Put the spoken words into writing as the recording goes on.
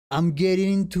I'm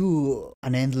getting into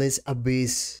an endless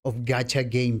abyss of gacha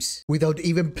games without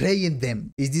even playing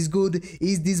them. Is this good?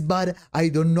 Is this bad? I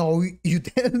don't know. You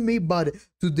tell me, but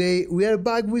today we are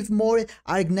back with more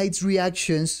Arknights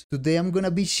reactions. Today I'm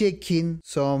gonna be checking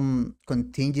some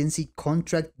contingency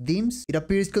contract themes. It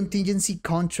appears contingency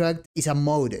contract is a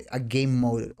mode, a game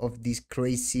mode of this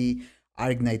crazy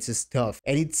Arknights stuff.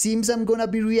 And it seems I'm gonna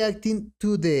be reacting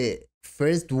to the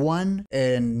first one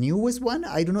and newest one.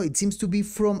 I don't know, it seems to be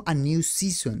from a new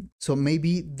season, so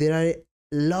maybe there are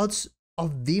lots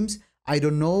of themes. I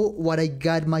don't know what I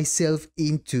got myself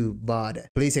into, but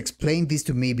please explain this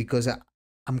to me because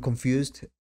I'm confused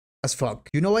as fuck.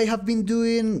 You know, I have been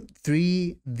doing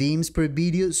 3 themes per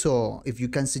video, so if you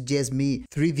can suggest me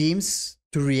 3 themes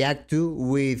to react to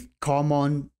with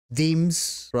common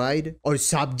themes, right, or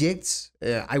subjects,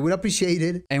 I would appreciate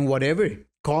it. And whatever,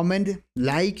 comment,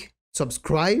 like,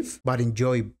 subscribe, but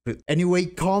enjoy. Anyway,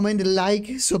 comment,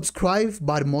 like, subscribe,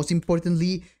 but most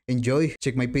importantly, enjoy.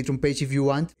 Check my Patreon page if you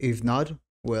want. If not,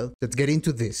 well, let's get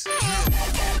into this.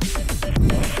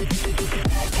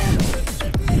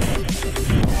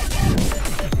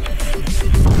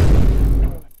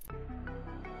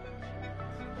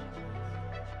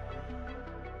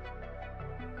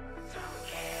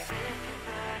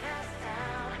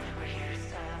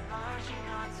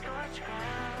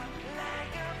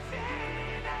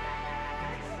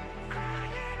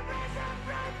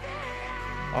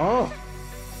 Oh,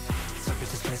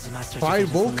 fire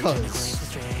vocals.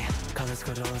 Colors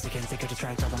colors again, take to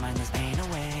track all the mindless pain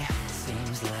away.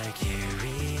 Seems like you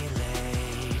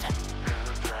relayed.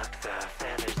 Who plucked the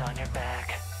feathers on your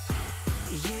back?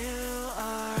 You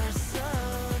are so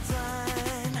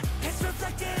done. It's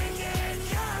reflecting in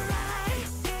your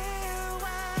eyes. You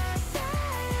are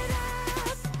fed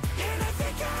up, and I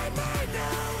think I might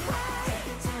know why.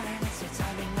 Turn, it's your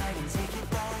timing night and take it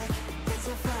back. It's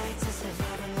a fight to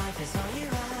survive, and life is all you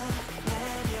have.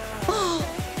 Let your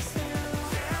face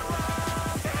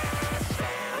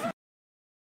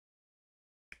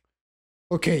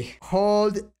Okay,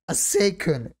 hold a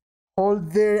second.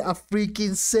 Hold there a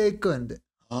freaking second.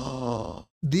 Oh,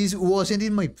 this wasn't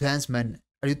in my plans, man.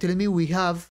 Are you telling me we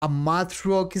have a math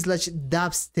rock /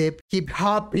 dubstep hip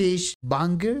hop-ish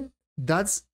banger?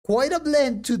 That's quite a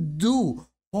blend to do.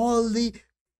 Holy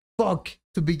fuck.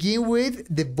 To begin with,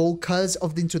 the vocals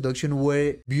of the introduction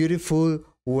were beautiful,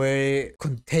 were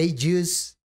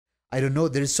contagious. I don't know,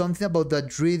 there's something about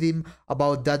that rhythm,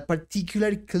 about that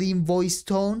particular clean voice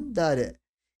tone that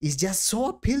is just so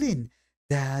appealing.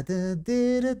 Da da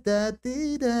da da da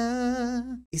da da.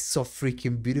 It's so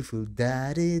freaking beautiful.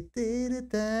 Da da da da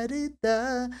da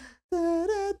da da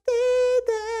da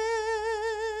da.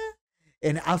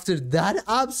 And after that,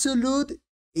 absolute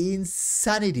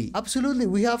insanity. Absolutely,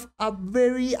 we have a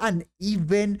very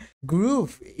uneven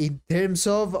groove in terms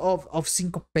of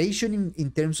syncopation,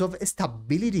 in terms of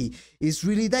stability. It's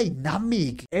really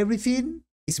dynamic. Everything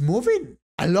is moving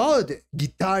a lot.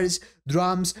 Guitars,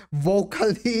 drums,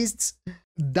 vocalists,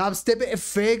 dubstep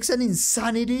effects and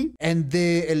insanity, and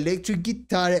the electric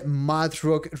guitar math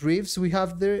rock riffs we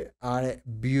have there are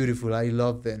beautiful. I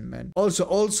love them, man.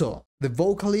 Also the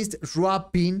vocalist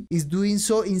rapping is doing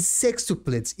so in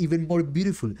sextuplets, even more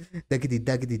beautiful. Daggedy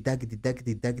daggedy daggedy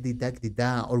daggedy daggedy daggedy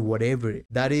da, or whatever.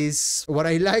 That is what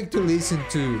I like to listen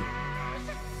to.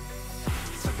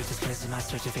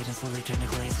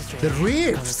 The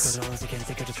riffs.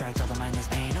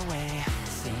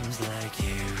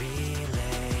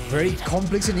 Very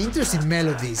complex and interesting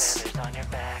melodies.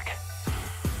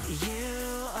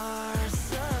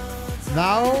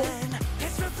 Now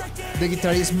the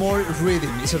guitar is more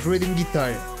rhythm. It's a rhythm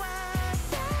guitar.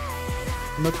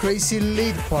 No crazy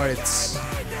lead parts.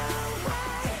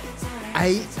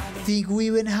 I think we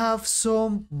even have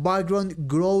some background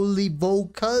growly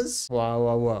vocals. Wow,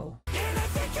 wow, wow.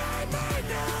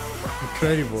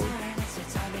 Incredible.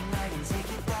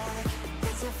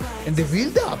 And the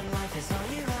build up.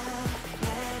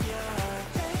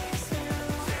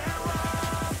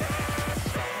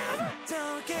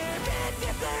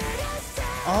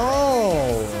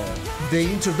 Oh, the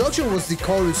introduction was the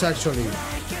chorus actually.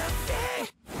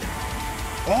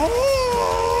 Oh,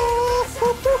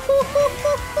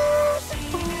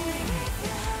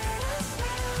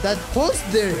 that pause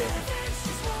there.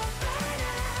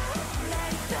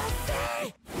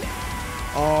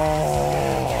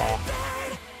 Oh,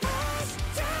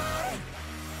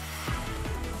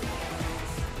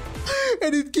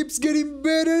 and it keeps getting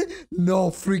better. No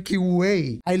freaking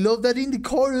way. I love that in the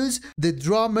chorus, the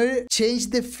drummer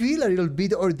changed the feel a little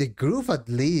bit, or the groove at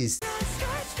least.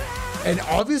 And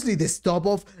obviously the stop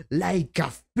of like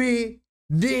a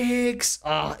Next!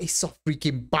 Ah, it's so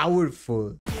freaking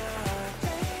powerful.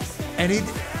 And it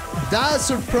does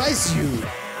surprise you.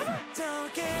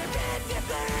 Don't care if you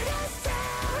burn us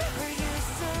down. We're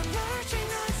used to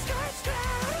marching on scorched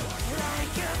ground.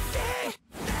 Like a phoenix.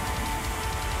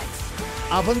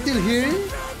 Up until here,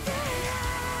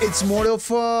 it's more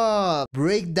of a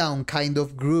breakdown kind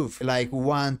of groove. Like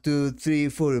 1, 2, 3,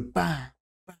 4. Ba,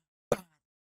 ba, ba,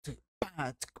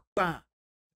 ba, ba,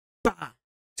 ba,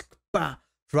 ba.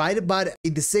 Right? But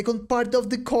in the second part of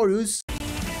the chorus,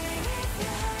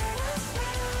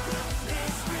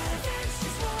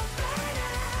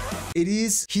 it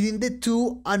is hitting the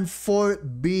 2 and 4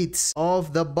 beats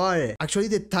of the bar. Actually,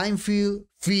 the time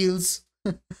feels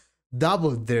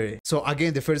doubled there. So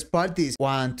again, the first part is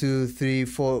 1, 2, 3,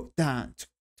 4, and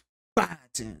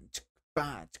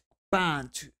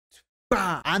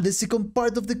the second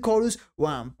part of the chorus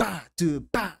 1, 2,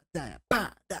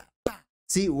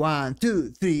 see 1,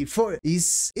 2, 3, 4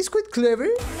 is quite clever.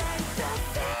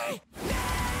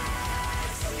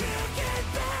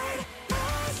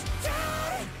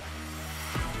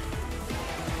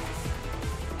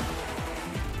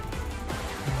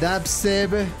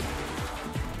 Dubstep,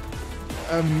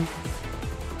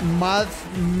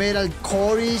 math metal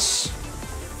core-ish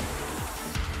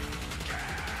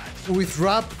with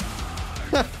rap.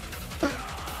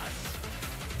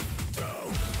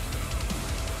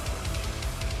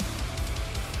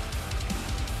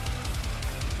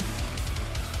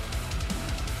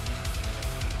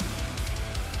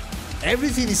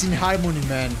 Everything is in harmony,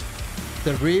 man.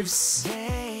 The riffs,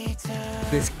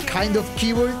 this kind of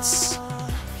keyboards.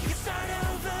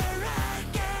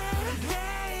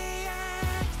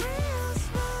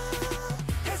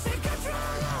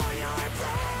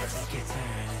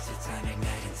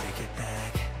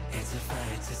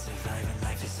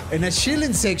 And a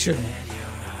chilling section.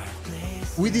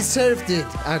 We deserved it,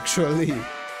 actually.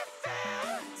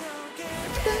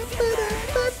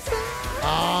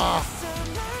 Ah.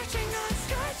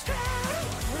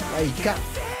 Like,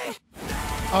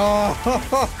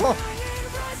 oh.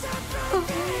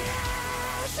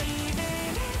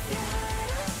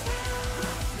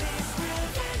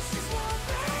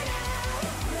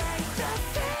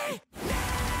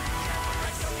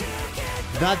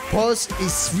 That pause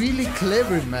is really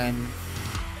clever, man.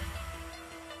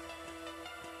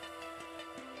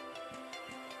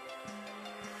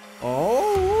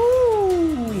 Oh.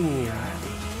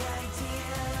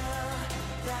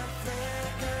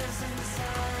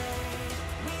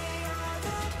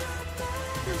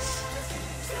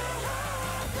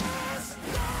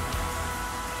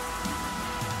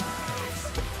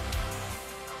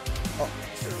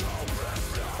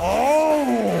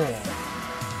 Oh.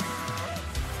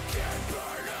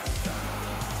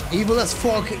 Evil as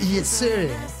fuck, yes sir.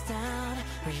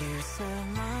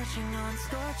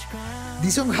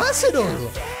 This song has it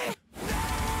all.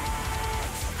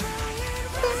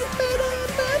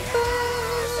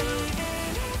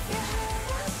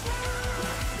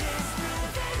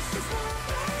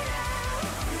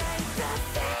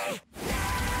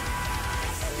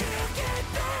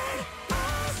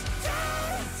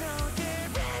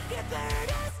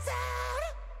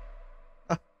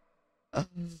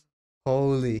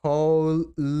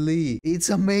 Holy. It's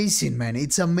amazing, man.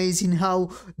 It's amazing how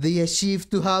they achieve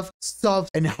to have soft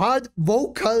and hard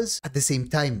vocals at the same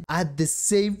time. At the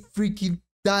same freaking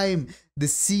time. The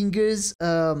singer's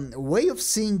way of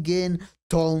singing,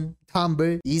 tone,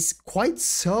 timbre is quite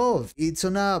soft. It's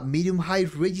on a medium-high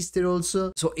register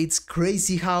also. So it's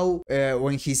crazy how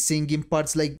when he's singing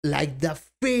parts like the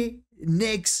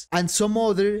next and some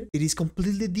other, it is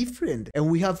completely different, and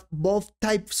we have both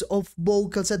types of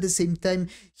vocals at the same time.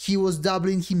 He was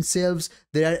doubling himself.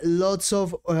 There are lots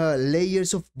of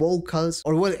layers of vocals,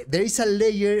 or well, there is a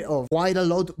layer of quite a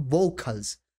lot of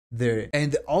vocals there,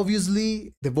 and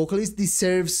obviously the vocalist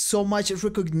deserves so much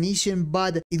recognition,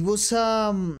 but it was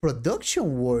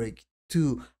production work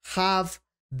to have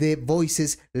the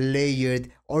voices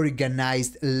layered,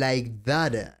 organized like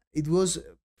that. It was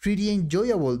pretty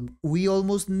enjoyable. We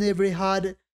almost never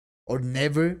had, or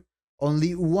never,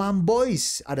 only one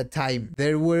voice at a time.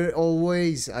 There were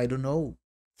always, I don't know,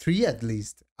 3 at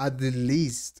least,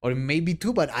 or maybe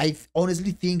 2, but I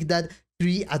honestly think that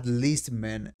 3 at least,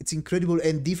 man. It's incredible.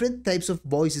 And different types of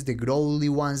voices, the growly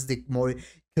ones, the more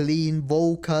clean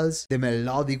vocals, the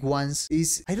melodic ones.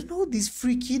 Is, I don't know, this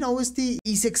freaking OST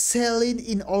is excelling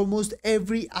in almost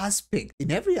every aspect.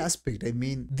 In every aspect, I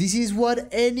mean, this is what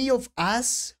any of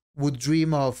us would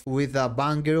dream of with a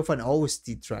banger of an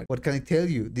OST track. What can I tell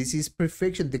you? This is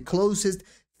perfection, the closest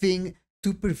thing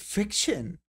to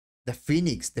perfection. The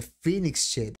Phoenix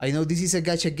shit. I know this is a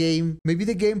gacha game. Maybe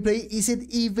the gameplay isn't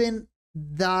even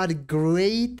that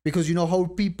great, because you know how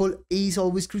people is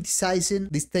always criticizing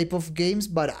this type of games,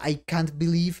 but I can't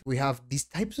believe we have these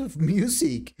types of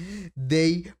music.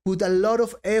 They put a lot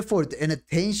of effort and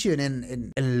attention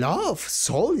and love,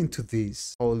 soul into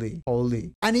this. Holy.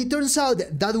 And it turns out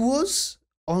that was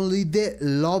only the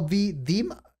lobby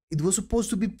theme. It was supposed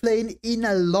to be playing in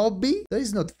a lobby. That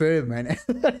is not fair, man.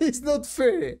 That is not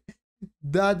fair.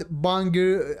 That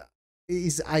banger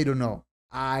is, I don't know,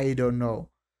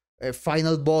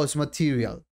 final boss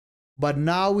material. But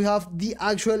now we have the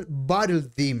actual battle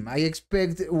theme. I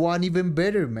expect one even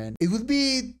better, man. It would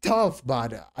be tough,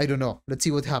 but I don't know. Let's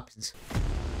see what happens.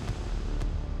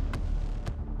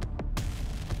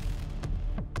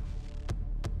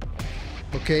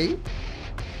 Okay.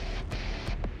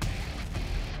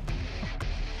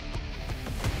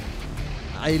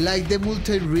 I like the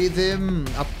multi-rhythm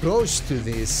approach to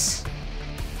this.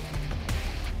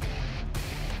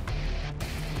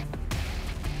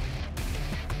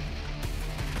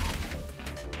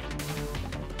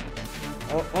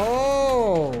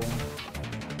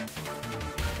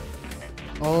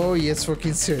 Oh, yes,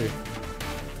 fucking sir.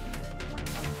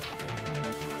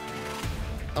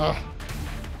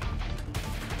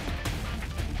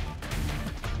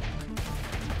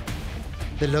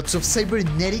 The lots of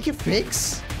cybernetic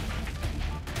effects.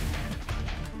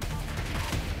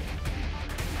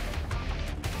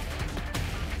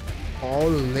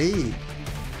 Holy.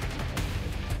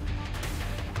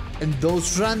 And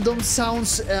those random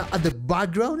sounds at the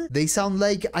background, they sound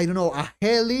like, I don't know, a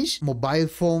hellish mobile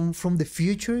phone from the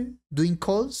future doing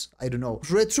calls. I don't know.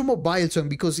 Retro mobile song,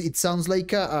 because it sounds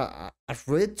like a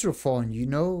retro phone, you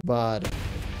know? But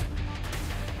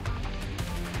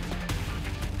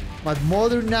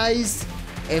modernized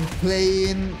and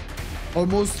playing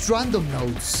almost random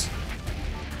notes.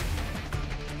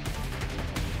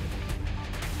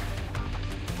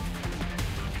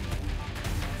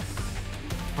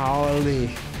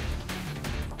 Holy.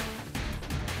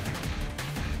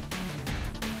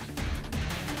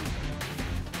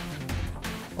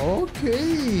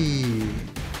 Okay.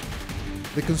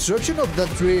 The construction of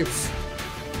that riff.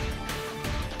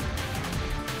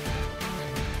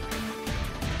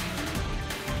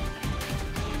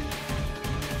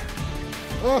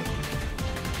 Oh.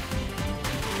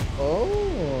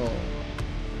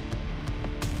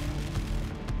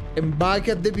 And back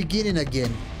at the beginning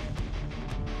again.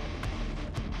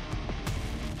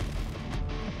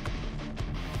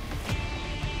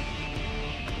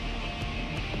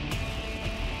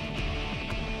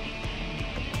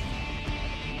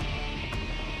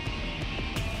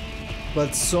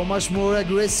 But so much more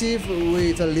aggressive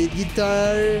with a lead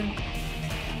guitar,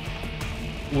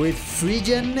 with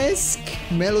Phrygian-esque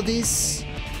melodies.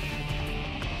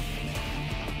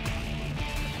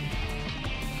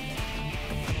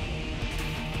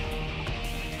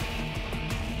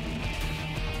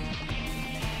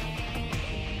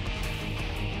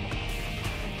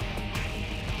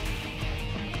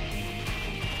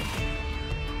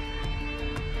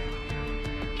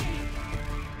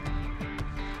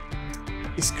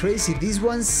 It's crazy. This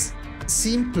one's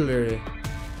simpler,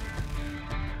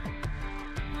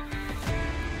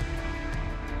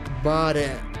 but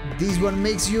this one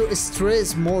makes you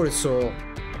stress more, so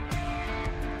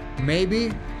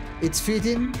maybe it's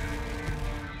fitting,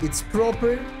 it's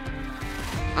proper,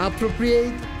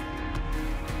 appropriate.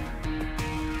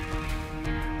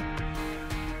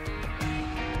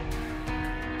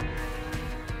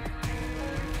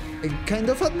 And kind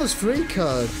of atmospheric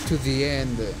to the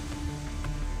end.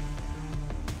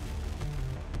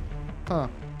 Huh.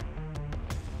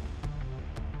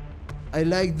 I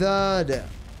like that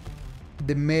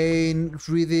the main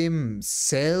rhythm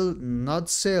not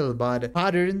cell, but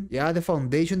pattern. Yeah, the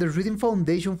foundation, the rhythm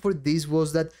foundation for this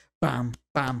was that bam,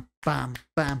 bam, bam,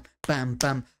 bam, bam,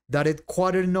 bam. That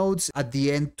quarter notes at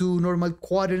the end, two normal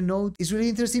quarter notes. It's really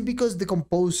interesting because the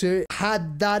composer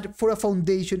had that for a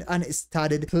foundation and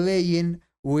started playing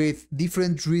with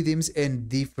different rhythms and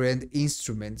different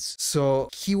instruments. So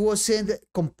he wasn't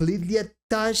completely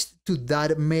attached to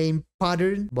that main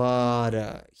pattern,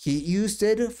 but he used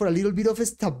it for a little bit of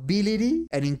stability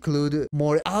and include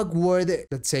more awkward,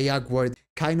 let's say awkward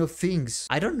kind of things.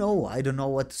 I don't know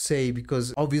what to say,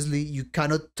 because obviously you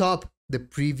cannot top the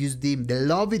previous theme, the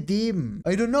lobby theme.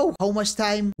 I don't know how much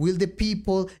time will the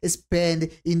people spend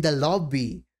in the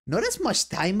lobby. Not as much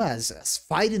time as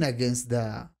fighting against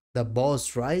the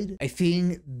boss, right? I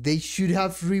think they should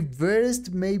have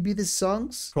reversed maybe the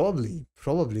songs. Probably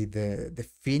the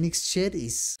Phoenix shit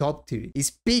is top tier,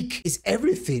 is peak, is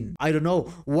everything. I don't know.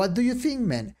 What do you think,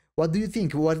 man? What do you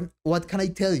think? What can I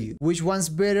tell you? Which one's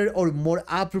better or more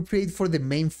appropriate for the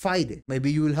main fight?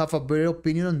 Maybe you will have a better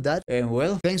opinion on that. And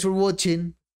well, thanks for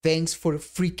watching. Thanks for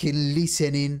freaking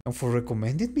listening and for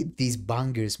recommending me these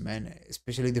bangers, man.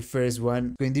 Especially the first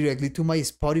one, going directly to my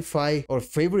Spotify or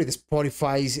favorite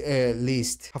Spotify's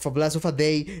list. Have a blast of a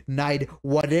day, night,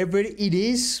 whatever it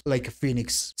is, like a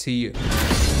phoenix. See you.